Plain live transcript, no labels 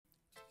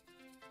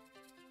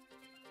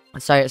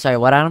Sorry,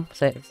 what, Adam?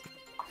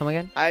 Come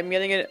again? I'm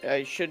getting it.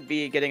 I should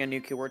be getting a new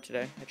keyboard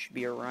today. It should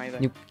be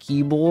arriving. New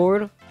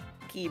keyboard?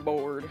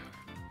 Keyboard.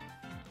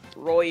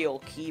 Royal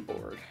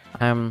keyboard.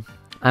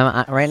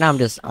 Right now I'm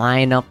just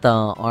eyeing up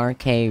the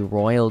RK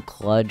Royal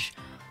Clutch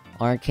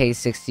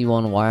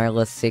RK61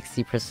 wireless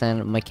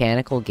 60%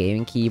 mechanical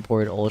gaming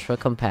keyboard, ultra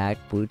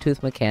compact,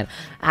 Bluetooth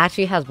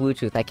actually has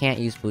Bluetooth. I can't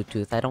use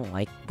Bluetooth. I don't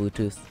like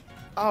Bluetooth.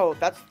 Oh,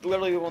 that's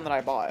literally the one that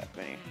I bought,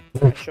 Vinny.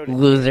 I showed it.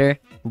 Loser.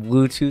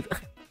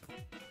 Bluetooth.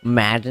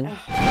 Imagine.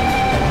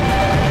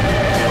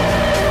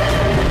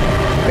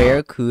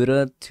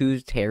 Barracuda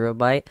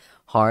 2TB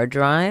hard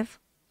drive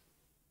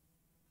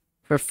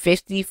for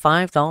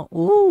 $55.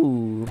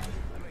 Ooh.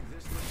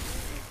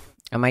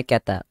 I might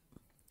get that.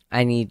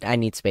 I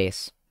need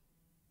space.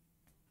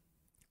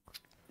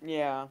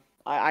 Yeah,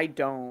 I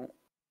don't.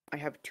 I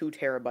have 2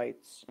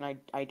 terabytes, and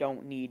I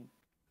don't need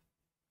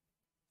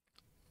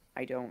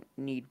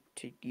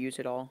to use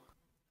it all.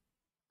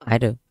 I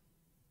do.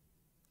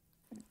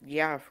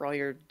 Yeah, for all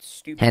your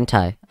stupid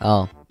Hentai.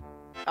 Oh.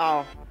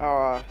 I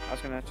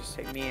was gonna just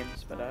say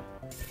memes, but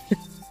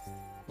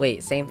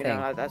Wait, same thing.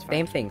 That's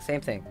fine.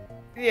 Same thing.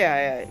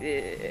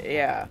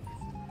 Yeah.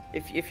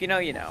 If you know,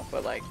 you know.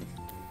 But like,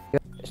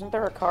 isn't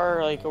there a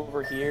car like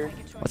over here?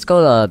 Let's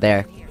go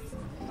there.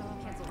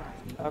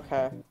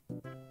 Okay.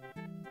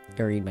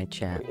 Go read my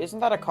chat. Isn't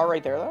that a car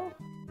right there though?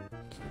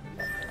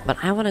 But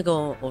I want to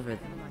go over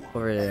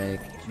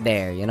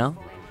there, you know?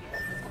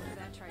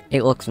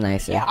 It looks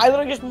nicer. Yeah, I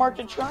literally just marked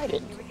a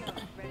trident.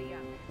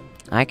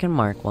 I can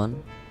mark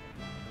one.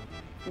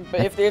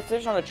 But if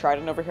there's not a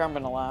trident over here, I'm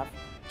gonna laugh.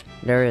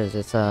 There is.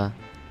 It's there.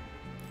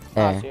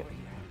 Oh, see it.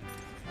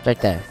 Right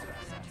there.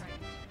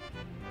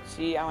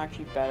 See, I'm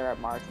actually better at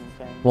marking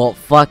things. Well,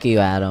 fuck you,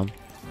 Adam.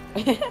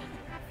 I'm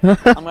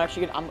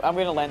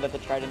gonna land at the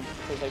trident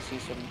because I see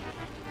some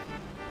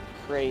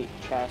great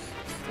chest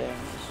things.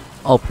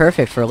 Oh,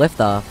 perfect for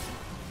liftoff.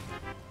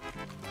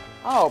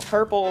 Oh,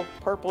 purple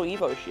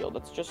Evo shield.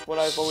 That's just what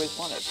I've always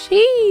wanted.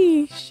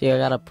 Sheesh. I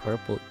got a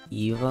purple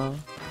Evo.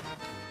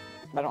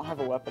 I don't have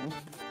a weapon.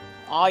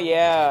 Oh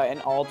yeah,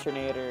 an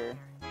alternator.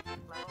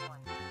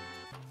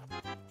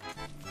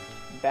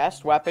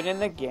 Best weapon in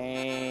the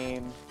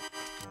game.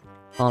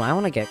 Hold on, I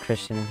want to get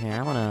Gristian in here.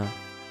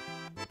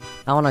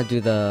 I wanna do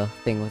the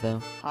thing with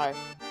him. Hi.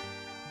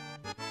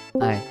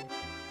 Hi.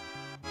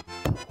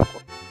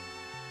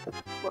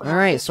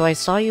 Alright, so I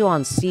saw you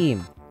on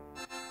Steam.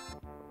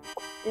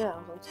 Yeah,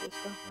 let's go.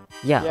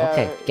 Yeah,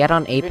 okay. Get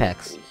on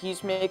Apex.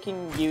 He's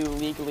making you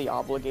legally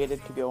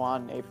obligated to go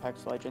on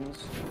Apex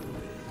Legends.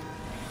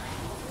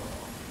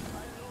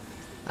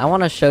 I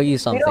want to show you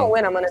something. If you don't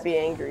win, I'm gonna be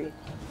angry.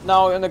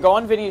 No, and then go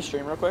on Vinny's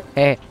stream real quick.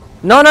 Hey.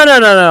 No.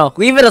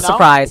 Leave it a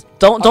surprise.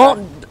 Don't.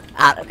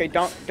 Okay,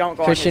 don't go Gristian,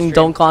 on his stream.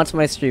 don't go onto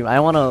my stream. I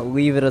want to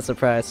leave it a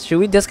surprise. Should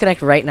we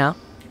disconnect right now?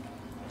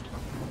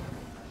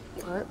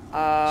 What?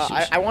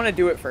 I want to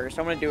do it first.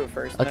 I want to do it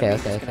first. Okay.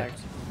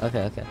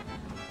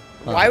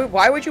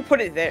 Why would you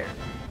put it there?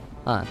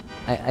 Hold on.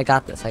 I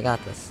got this.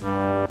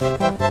 Oh.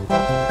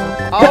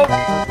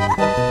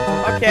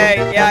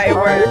 Okay. Yeah, it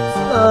works.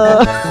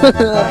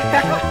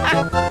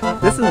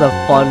 This is a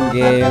fun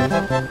game.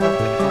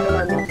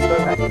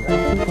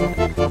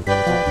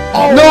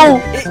 Oh no!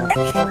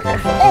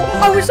 Oh,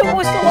 I was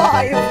almost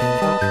alive.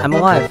 I'm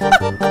alive. I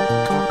was almost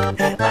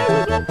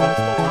alive.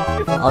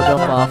 I'll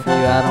jump off for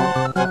you, Adam.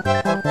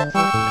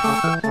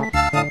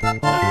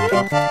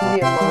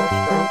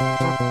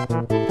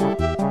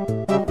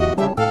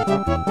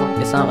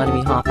 It's not letting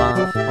me hop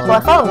off. So I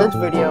found this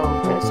video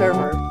in a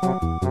server.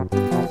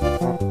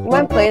 You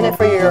mind playing it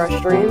for your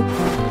stream?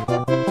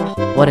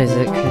 What is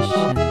it,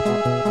 Gristian?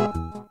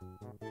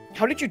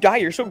 How did you die?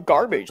 You're so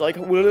garbage. Like,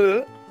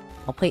 bleh.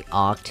 I'll play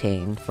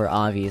Octane for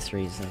obvious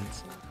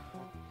reasons.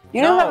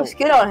 You don't have a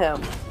skin on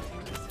him.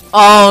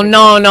 Oh,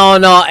 no.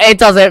 It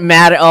doesn't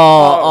matter.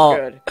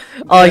 Good.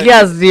 Oh, he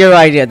has zero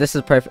idea. This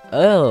is perfect.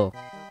 Oh.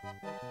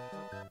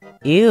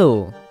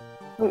 Ew.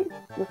 Wait,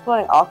 you're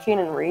playing Octane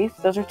and Wraith?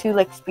 Those are two,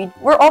 like, speed...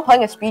 We're all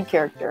playing a speed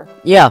character.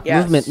 Yeah,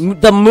 yes.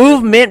 movement. The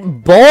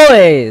movement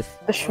boys!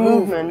 The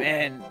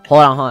movement.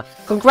 Hold on.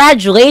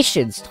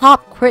 Congratulations!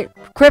 Top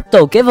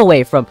crypto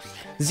giveaway from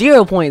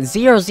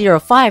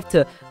 0.005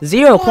 to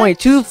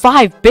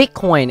 0.25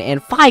 Bitcoin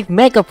and 5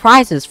 mega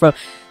prizes from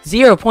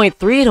 0.3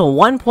 to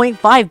 1.5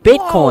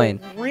 Bitcoin.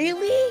 Whoa,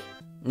 really?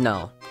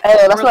 No.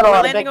 Hey, that's not a lot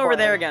of landing Bitcoin. over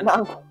there again.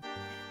 No.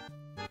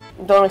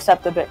 Don't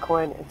accept the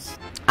Bitcoin. It's...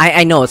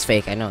 I know it's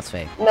fake. No.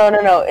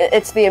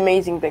 It's the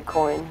amazing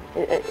Bitcoin.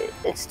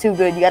 It's too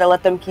good. You gotta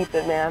let them keep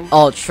it, man.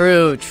 Oh,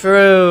 true.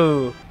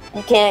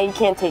 You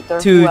can't take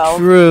their Too wealth.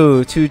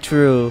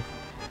 true.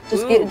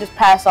 Just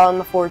pass on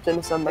the fortune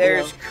to somebody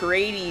There's else.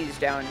 craties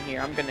down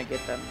here. I'm gonna get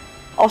them.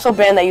 Also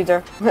ban that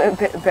user. Ban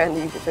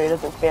the user so he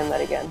doesn't spam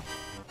that again.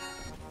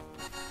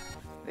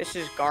 This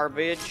is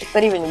garbage. It's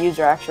not even a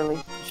user actually.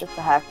 It's just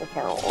a hacked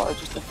account or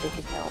just a fake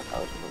account.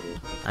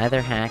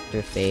 Either hacked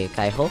or fake.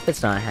 I hope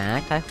it's not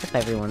hacked. I hope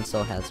everyone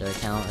still has their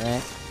account,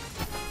 right?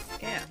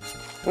 Yeah.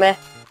 Meh.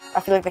 I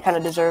feel like they kind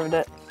of deserved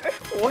it.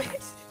 What?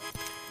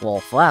 Well,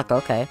 fuck.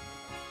 Okay.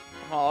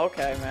 Oh,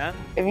 okay, man.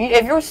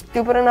 If you're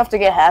stupid enough to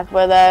get hacked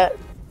by that,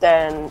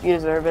 then you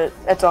deserve it.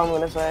 That's all I'm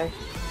gonna say.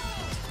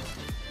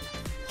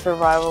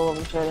 Survival of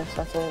the fittest.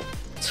 That's it.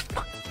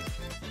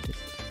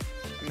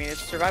 I mean,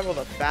 it's survival of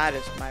the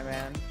fattest, my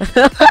man.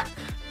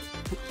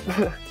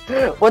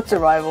 What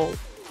survival?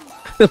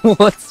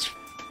 What's?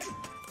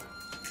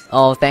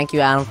 Oh, thank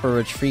you, Adam, for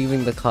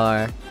retrieving the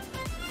car.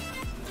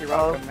 You're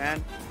welcome,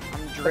 man. I'm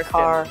drifting. The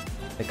car.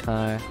 The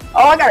car.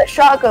 Oh, I got a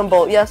shotgun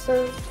bolt. Yes,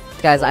 sir.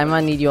 Guys, I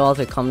might need you all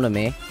to come to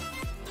me.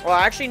 Well,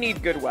 I actually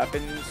need good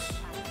weapons.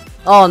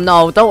 Oh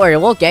no, don't worry,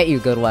 we'll get you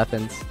good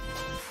weapons.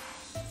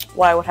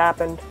 Why? What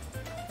happened?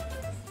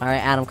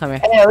 Alright, Adam, come here.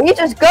 Hey, he's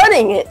just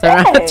gunning it. Turn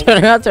around, Dang.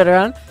 turn around, turn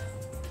around.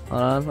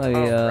 Hold on, let me,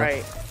 Oh,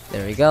 right.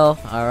 There we go.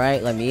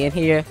 Alright, let me in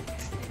here.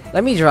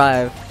 Let me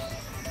drive.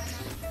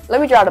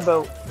 Let me drive the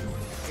boat.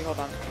 Okay, hold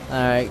on.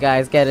 Alright,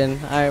 guys, get in.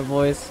 Alright,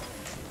 boys.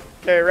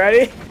 Okay,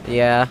 ready?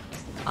 Yeah,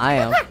 I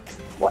am.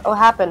 What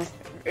happened?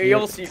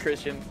 You'll see,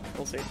 Christian.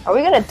 We'll see. Are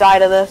we gonna die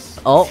to this?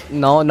 Oh,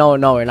 no, no,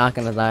 no, we're not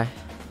gonna die.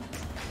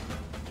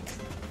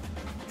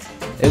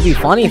 It'd be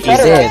funny if you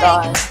Better did.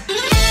 not die.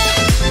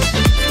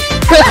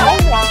 Oh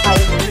my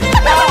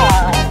god.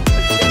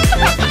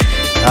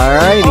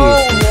 Alrighty.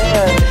 Oh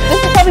man.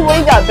 This is probably why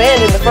you got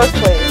banned in the first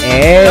place.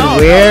 And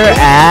we're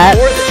at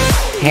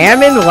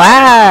Hammond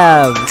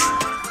Labs.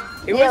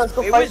 It Yeah, was, let's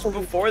go it fight was some-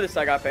 before this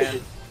I got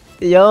banned.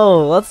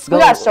 Yo, let's go.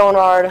 We got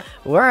sonar.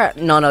 We're at,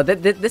 no,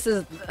 this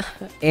is,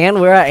 and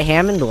we're at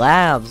Hammond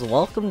Labs.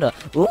 Welcome to,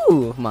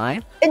 ooh,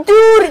 mine. Dude,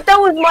 that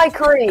was my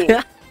crate.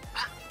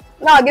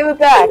 Nah, give it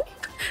back.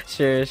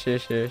 Sure,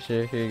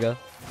 here you go.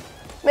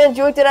 Man,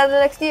 joined it out of the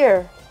next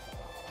year.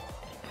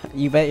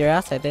 You bet your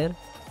ass I did.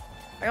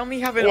 I only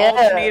have an Yeah.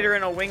 alternator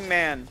and a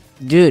wingman.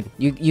 Dude,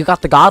 you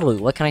got the god loot,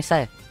 what can I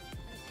say?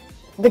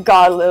 The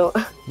god loot.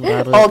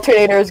 God loot.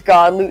 Alternator is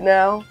god loot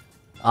now.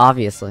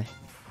 Obviously.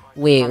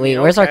 Wait, I mean,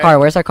 where's our okay. car,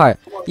 where's our car?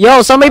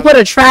 Yo, somebody put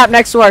a trap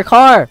next to our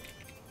car!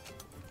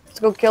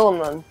 Let's go kill him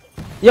then.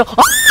 Yo,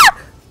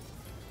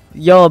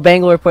 Yo,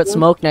 Bangalore put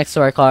smoke next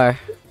to our car.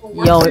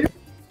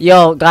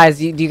 Yo, guys,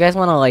 do you guys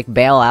want to, like,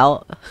 bail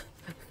out?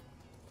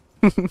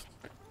 I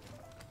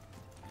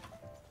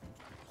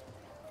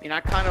mean, I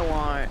kind of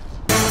want...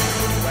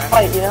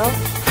 Fight, you know?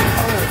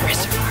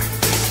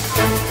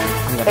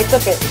 They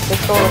took it. They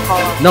stole the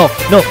car. No,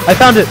 I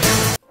found it!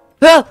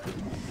 Ah!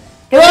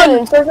 Get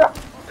in! Start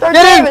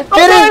driving!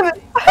 Get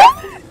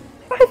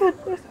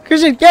in!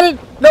 Christian, get it!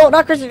 No,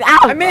 not Christian! Ow!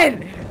 I'm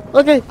in!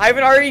 Okay. I have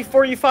an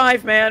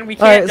RE45, man. We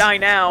Alright, can't die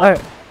now.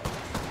 Alright,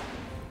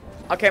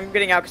 Okay, I'm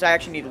getting out because I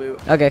actually need loot.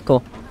 okay,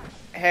 cool.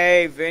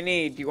 Hey,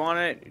 Vinny, do you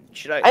want to...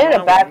 Should I... I need a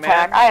you want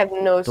backpack. wingman? I have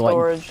no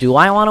storage. Do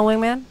I want a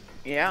wingman?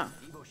 Yeah.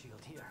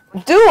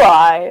 Do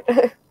I?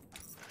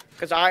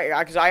 Because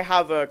I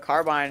have a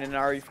carbine and an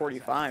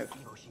RE45.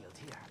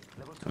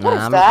 What is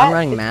I'm that?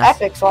 running It's mass.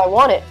 epic, so I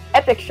want it.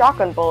 Epic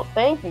shotgun bolt.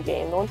 Thank you,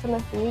 game. No one's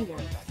meant to me here.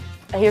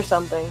 I hear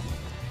something.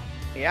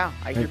 Yeah,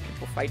 I hear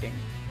people fighting.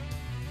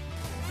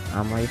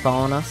 Are you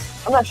following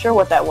us? I'm not sure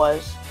what that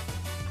was,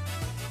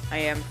 I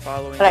am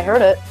following but I you.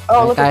 heard it.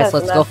 Oh, look at Guys, this.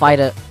 let's and go that- fight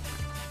it.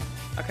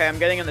 Okay, I'm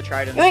getting in the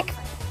Trident. Yoink!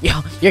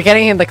 Yo, you're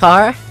getting in the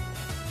car?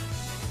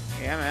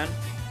 Yeah, man.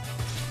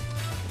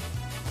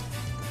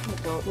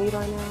 I don't need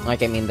right now.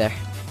 Like, I mean there.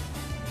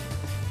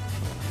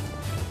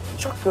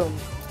 Shotgun.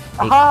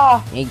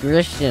 Aha! Hey,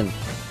 Gristian.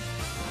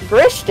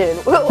 Gristian.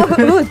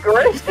 Who's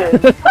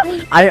Gristian?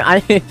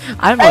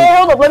 I'm Hey, a...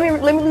 hold up. Let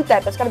me loot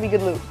that. That's gotta be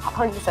good loot.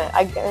 100%.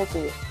 I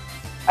guarantee you.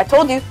 I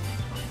told you.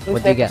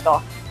 What'd you get?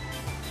 Stalk.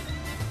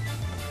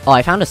 Oh,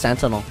 I found a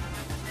sentinel.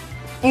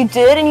 You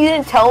did, and you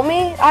didn't tell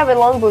me? I have a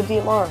longbow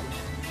DMR.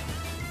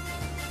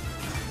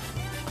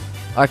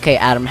 Okay,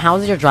 Adam, how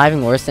is your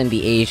driving worse than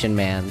the Asian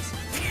man's?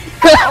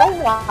 Oh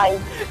my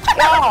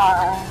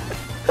god.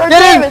 Start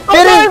Get in, driving, start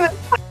get in. driving.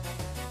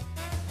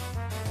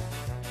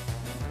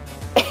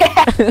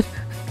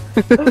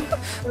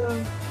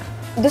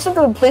 This is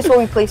the place where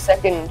we play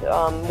second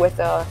with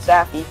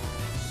Safi.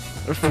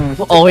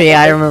 Oh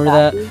yeah, I remember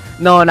that.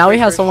 No, now we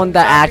have someone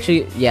that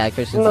actually... Yeah,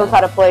 Christian. He knows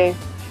how to play.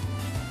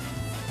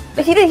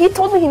 He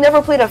told me he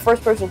never played a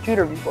first-person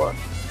shooter before.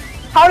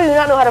 How do you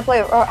not know how to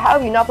play? Or how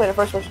have you not played a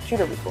first-person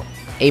shooter before?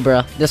 Hey,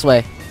 bruh, this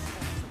way.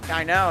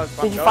 I know.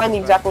 Did you find the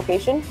exact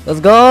location? Let's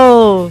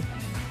go!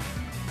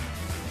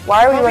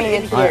 Why are we Probably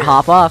running into Alright, here?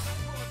 hop off.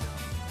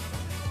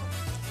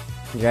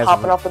 You guys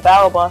Hopping are off the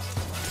barrel bus.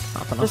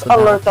 hopping off Just the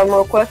barrel. alert them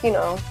real quick, you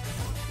know.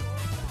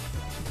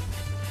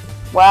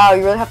 Wow,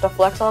 you really have to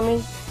flex on me?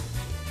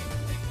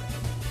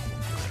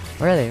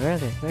 Where are they? Where are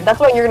they? Where? That's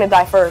why you're gonna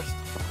die first.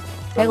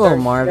 Hey, little They're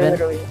Marvin.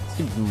 literally-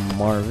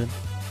 Marvin.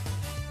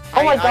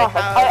 Oh my I god,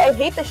 have- I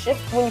hate the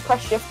shift when you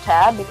press shift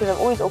tab because I'm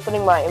always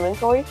opening my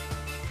inventory.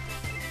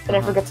 And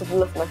I forget to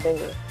lift my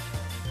finger.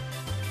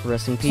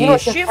 Rest in You know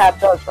what peace. shift tab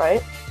does,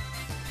 right?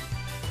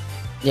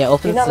 Yeah,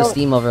 opens not the know-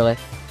 Steam overlay.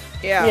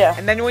 Yeah. Yeah.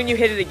 And then when you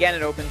hit it again,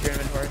 it opens your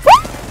inventory.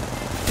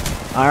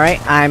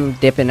 Alright, I'm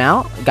dipping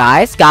out.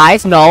 Guys,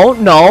 no.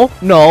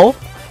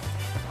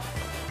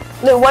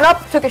 They went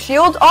up, took a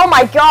shield. Oh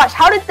my gosh,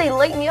 how did they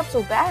light me up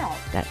so bad?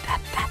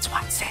 That's why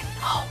I'm saying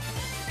no.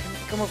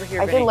 Come over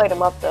here, I Vinny. did light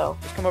him up though.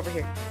 Just come over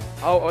here.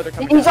 Oh, they're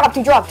coming.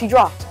 He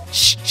dropped.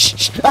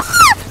 Shh.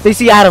 They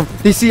see Adam.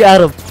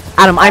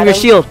 Adam, I'm your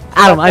shield.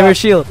 Adam, I'm your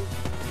shield.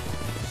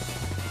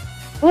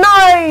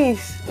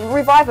 Nice!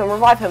 Revive him,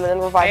 and then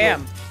revive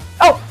him.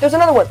 Oh, there's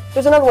another one.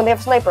 They have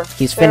a sniper.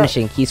 He's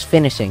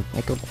finishing.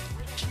 Like a...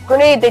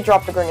 Grenade, they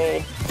dropped a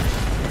grenade.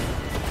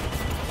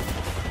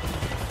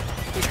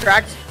 He's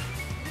cracked.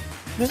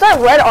 Is that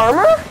red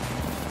armor?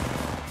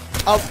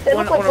 Oh, They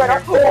one look like over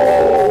red here. armor.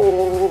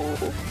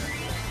 Oh.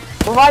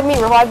 Revive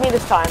me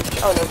this time.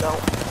 Oh no,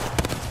 don't.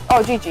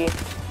 Oh, GG.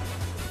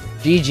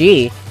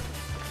 GG.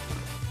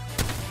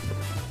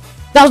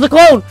 That was the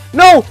clone!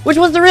 No! Which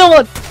one's the real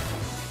one?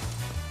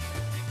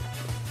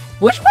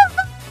 Which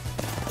one?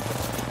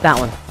 That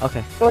one.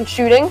 Okay. The one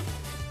shooting?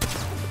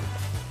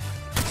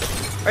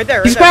 Right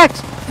there. He's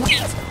cracked!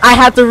 I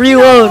had to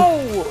reload!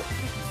 No!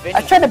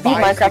 I tried to beat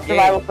buys the Minecraft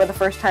Survival game. for the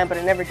first time, but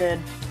I never did.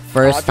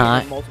 First Oh, I've beaten it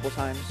time. multiple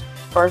times.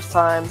 First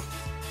time.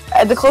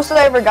 The closest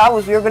I ever got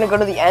was we were gonna go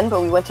to the end,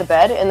 but we went to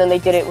bed, and then they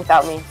did it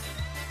without me.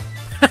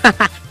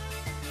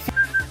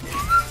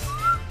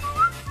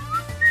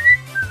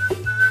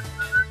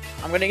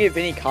 I'm gonna get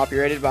Vinny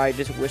copyrighted by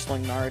just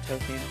whistling Naruto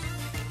themes.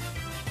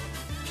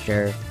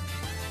 Sure.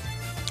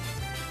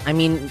 I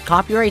mean,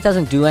 copyright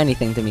doesn't do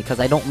anything to me because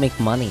I don't make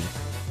money.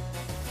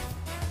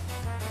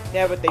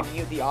 Yeah, but they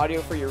mute the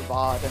audio for your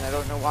VOD, and I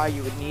don't know why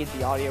you would need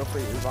the audio for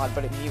your VOD,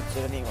 but it mutes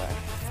it anyway.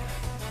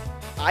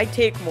 I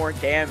take more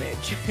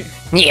damage.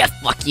 Yeah,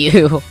 fuck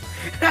you.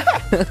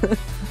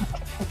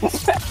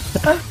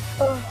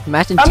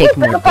 Imagine I'm taking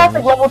more just past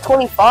like damage. level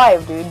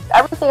 25, dude. I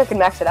really think I can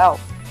max it out.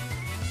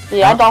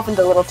 Yeah, I dolphined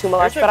a little too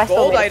much, There's but I a still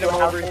gold made it item to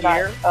over the house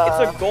here. and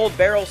got, It's a gold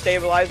barrel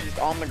stabilizer just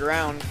on the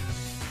ground.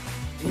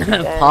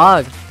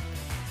 Pog.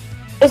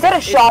 Is that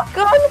a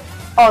shotgun?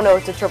 Oh no,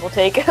 it's a triple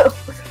take.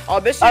 Oh,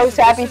 this is. I was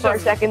happy this is for a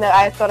second that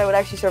I thought I would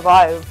actually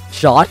survive.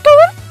 Shotgun?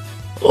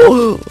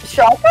 Oh.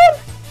 Shotgun?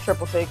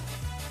 Triple take.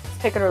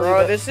 Take it or Bro,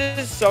 leave it. this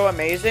is so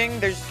amazing.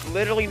 There's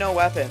literally no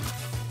weapon.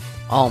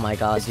 Oh my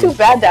god, It's dude. too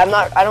bad that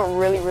I don't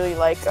really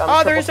like Oh,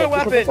 triple there's a take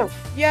because it's weapon.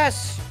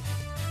 Yes.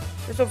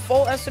 There's a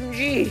full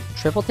SMG.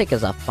 Triple take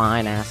is a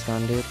fine ass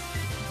gun, dude.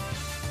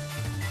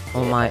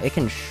 Oh my, it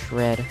can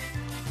shred.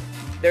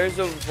 There's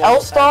a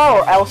L star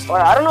or L star?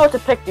 I don't know what to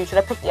pick, dude. Should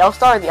I pick the L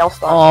star or the L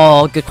star?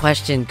 Oh, good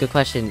question.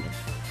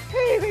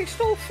 Hey, they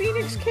stole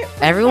Phoenix Kit.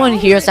 from Everyone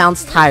here Valorant.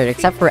 sounds tired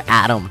except for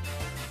Adam.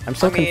 I'm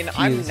so I mean, confused.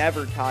 I'm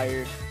never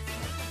tired.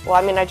 Well,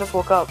 I mean, I just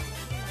woke up.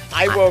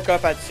 I woke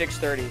up at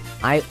 6:30.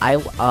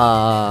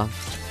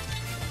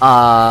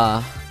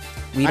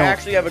 We I don't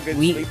actually have a good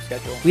sleep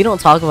schedule. we don't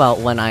talk about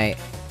when I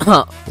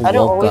I don't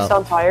woke always up.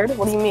 sound tired.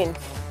 What do you mean?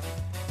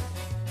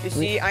 You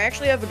see, I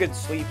actually have a good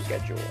sleep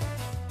schedule.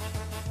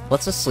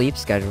 What's a sleep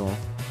schedule?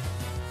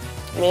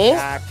 Me?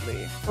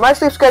 Exactly. My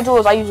sleep schedule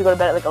is I usually go to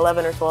bed at like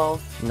 11 or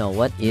 12. No,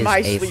 what is My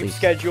a sleep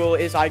schedule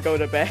is I go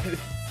to bed.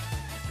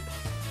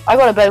 I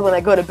go to bed when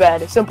I go to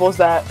bed. Simple as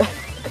that.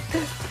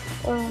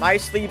 My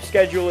sleep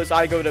schedule is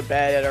I go to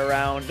bed at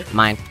around.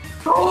 Mine.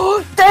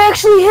 They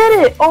actually hit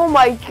it! Oh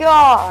my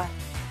god!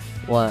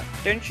 What?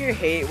 Don't you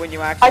hate when you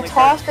I actually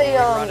tossed a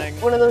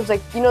one of those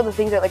like the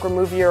things that like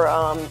remove your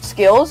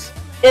skills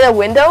in a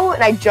window,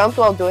 and I jumped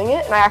while doing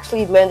it, and I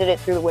actually landed it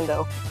through the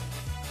window.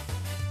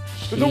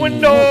 Through the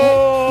window!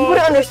 You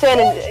wouldn't understand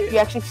it if you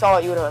actually saw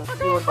it. You would have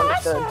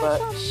understood, but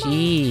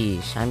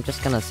Sheesh. I'm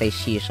just gonna say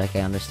sheesh like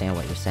I understand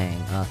what you're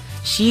saying.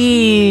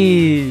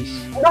 Sheesh.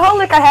 you know how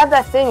like I have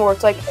that thing where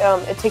it's like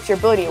it takes your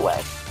ability away.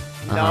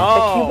 The Q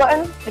No.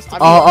 button. It's the I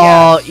Q mean,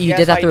 Oh, yes, you yes,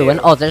 did that I through a do.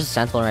 window? Oh, there's a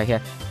sentinel right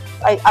here.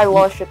 I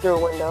launched it through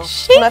a window.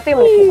 Sheesh. And I think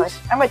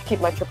I might keep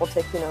my triple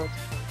take. Who knows?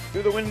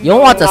 Through the window. You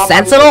don't want the I'll-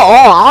 sentinel?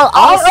 Oh,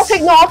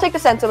 I'll take the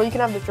sentinel. You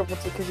can have the triple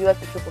take because you like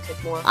the triple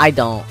take more. I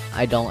don't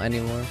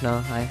anymore.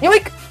 No,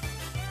 Yoink!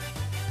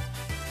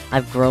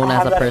 I've grown I as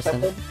have a that person.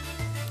 accepted.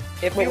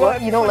 If Wait, you, what?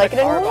 if You don't find like a it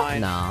anymore?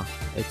 carbine- No,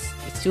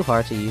 it's too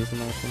hard to use in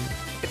my opinion.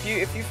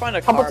 If you find a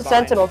How carbine. about the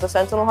sentinel? Is the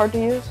sentinel hard to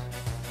use?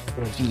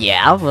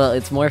 Yeah, well,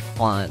 it's more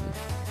fun.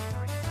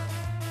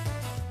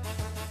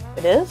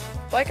 It is.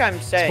 Like I'm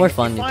saying, more if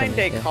fun, you you find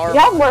can- a yeah. carbine.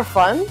 You have more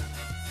fun.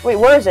 Wait,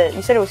 where is it?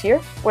 You said it was here.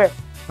 Where?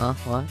 Huh?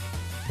 What?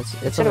 It's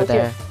said it over was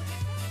here. there.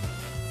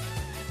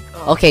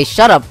 Oh. Okay,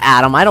 shut up,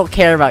 Adam. I don't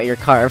care about your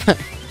carb.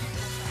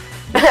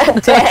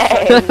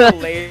 Dang.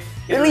 Late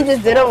Really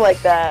just did him like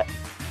that.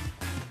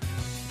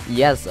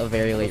 Yes, a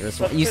very late Such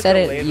response. You a said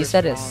it. delayed You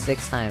said it response.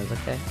 6 times.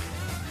 Okay.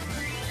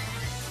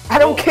 I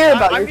don't Well, care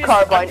about I'm your just-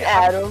 carbine, I'm-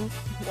 Adam.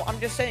 Well, I'm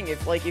just saying,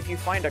 if you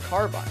find a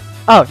carbine.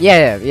 Oh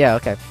yeah.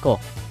 Okay, cool.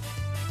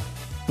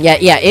 Yeah.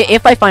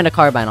 If I find a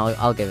carbine,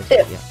 I'll give it to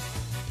you.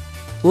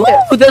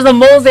 Yeah. Ooh, there's a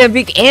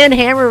Mozambique and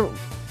hammer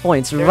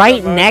points There's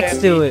right a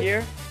next to Mozambique it.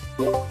 here.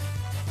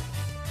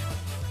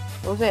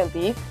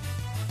 Mozambique?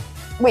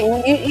 Wait,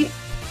 you...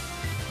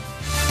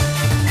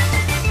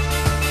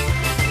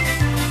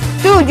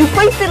 Dude, you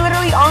placed it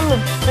literally on the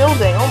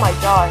building. Oh my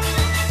gosh.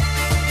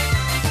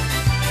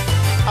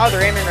 Oh,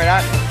 they're aiming right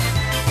at me.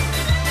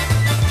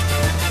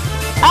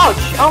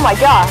 Ouch! Oh my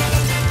god.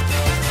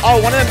 Oh,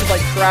 one of them is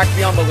like cracked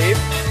beyond belief.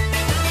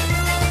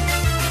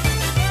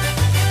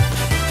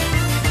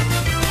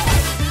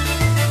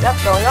 Yep,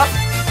 going up.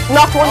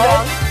 Knocked one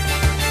down.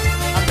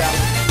 I'm down.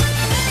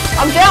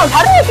 I'm down.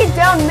 How did I get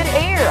down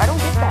mid-air? I don't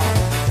get that.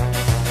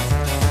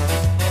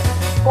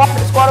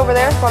 Squad over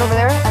there. Squad over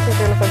there. I think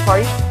they're in a third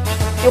party.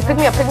 Yo, pick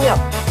me up. Pick me up.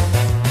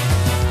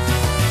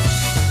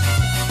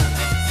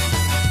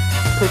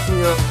 Pick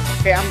me up.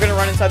 Okay, I'm gonna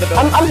run inside the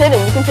building. I'm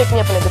hidden. You can pick me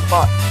up in a good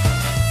spot.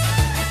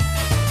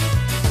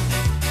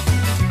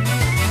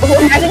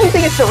 Imagine you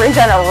think it's syringe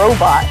and a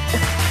robot.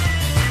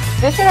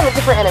 This should have a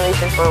different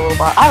animation for a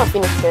robot. I have a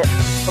Phoenix kit.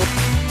 Can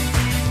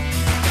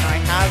I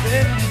have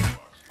it?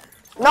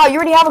 No, you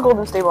already have a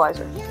golden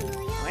stabilizer.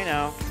 I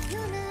know.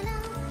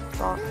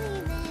 Oh.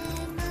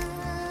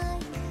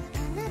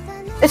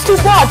 It's 2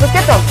 squads. Let's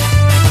get them.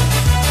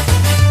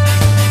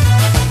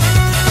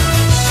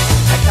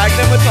 I tagged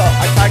them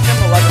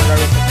 11 right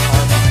with the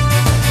carbine.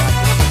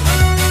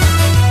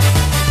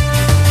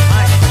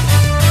 Nice.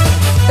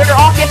 They're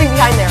all getting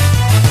behind there.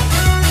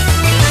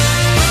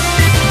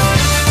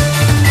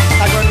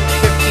 Tag one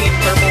 15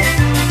 purple.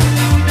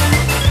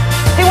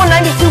 They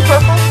 192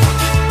 purple.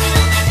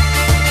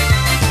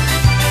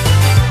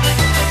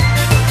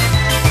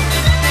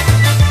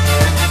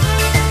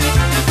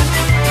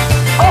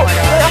 Oh my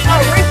god.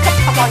 Race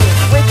coming up on you.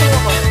 Race coming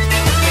up on you.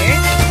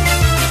 Me?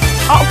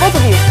 Oh, both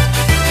of you.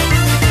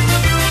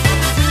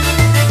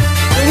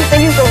 They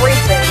use the race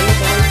thing.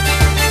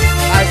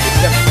 I see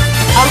them.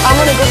 I'm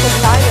gonna go from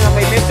behind and I'm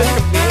They missed us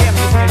completely. I'm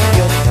using a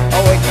shield.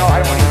 Oh wait, no, I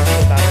don't want to use a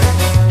shield battery.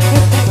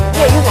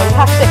 Yeah, use one. You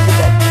have 6, you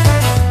said.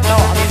 No,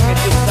 I'm using a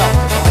shield cell.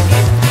 That's all I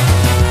need.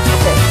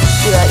 Okay,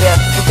 do that, yeah.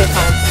 You take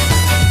time.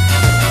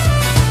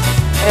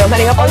 Hey, I'm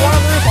heading up Oh, on you. on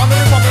the roof, on the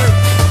roof, on the roof.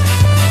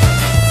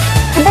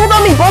 Both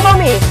on me, both on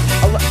me.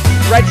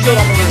 Red shield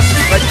on the roof.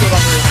 Red shield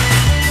on the roof.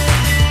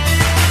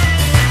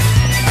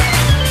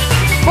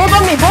 Both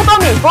on me, both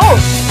on me, both.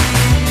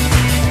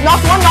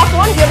 Knocked one,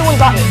 the other one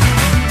got me.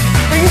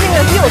 They're using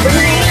their heals, they're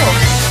using heals.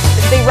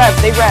 They rev.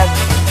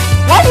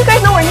 Why are you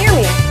guys nowhere near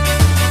me?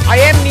 I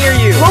am near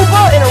you.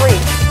 Loba and a Wraith.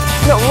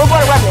 No,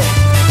 Loba and a Revenant.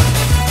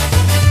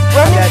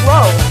 Revenant's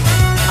low.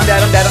 I'm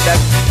dead.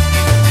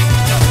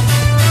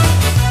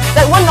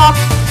 That one knocked.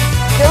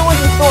 The other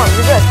one's in Storm,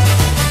 you're good.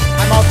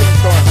 I'm also in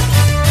Storm.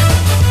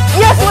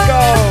 Yes, Let's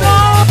go.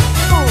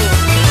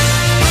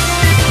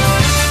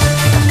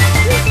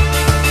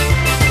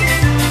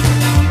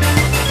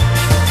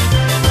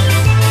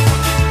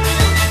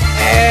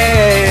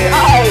 Hey.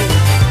 Nice.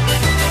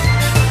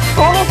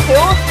 Total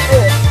kills?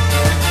 Shit.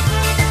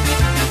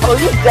 Oh,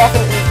 you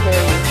definitely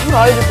carry. You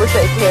 100%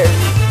 carry.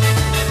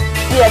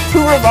 Yeah,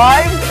 2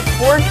 revives,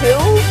 4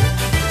 kills,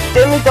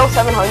 damage dealt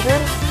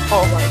 700.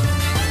 Oh my.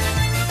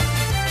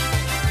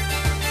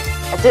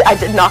 I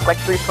did knock like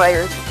 3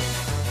 players.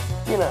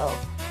 You know.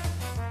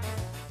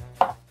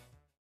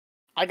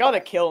 I got a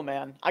kill,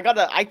 man.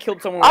 I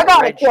killed someone. I with got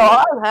a red kill.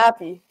 shield. I'm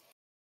happy.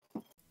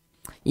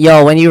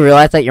 Yo, when you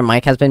realize that your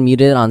mic has been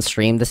muted on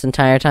stream this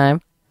entire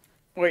time?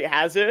 Wait,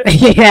 has it?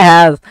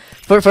 Yeah,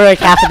 for like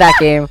half of that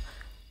game.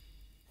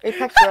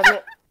 Apex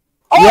Revenant.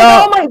 Oh, Yo.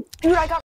 no, my dude, I got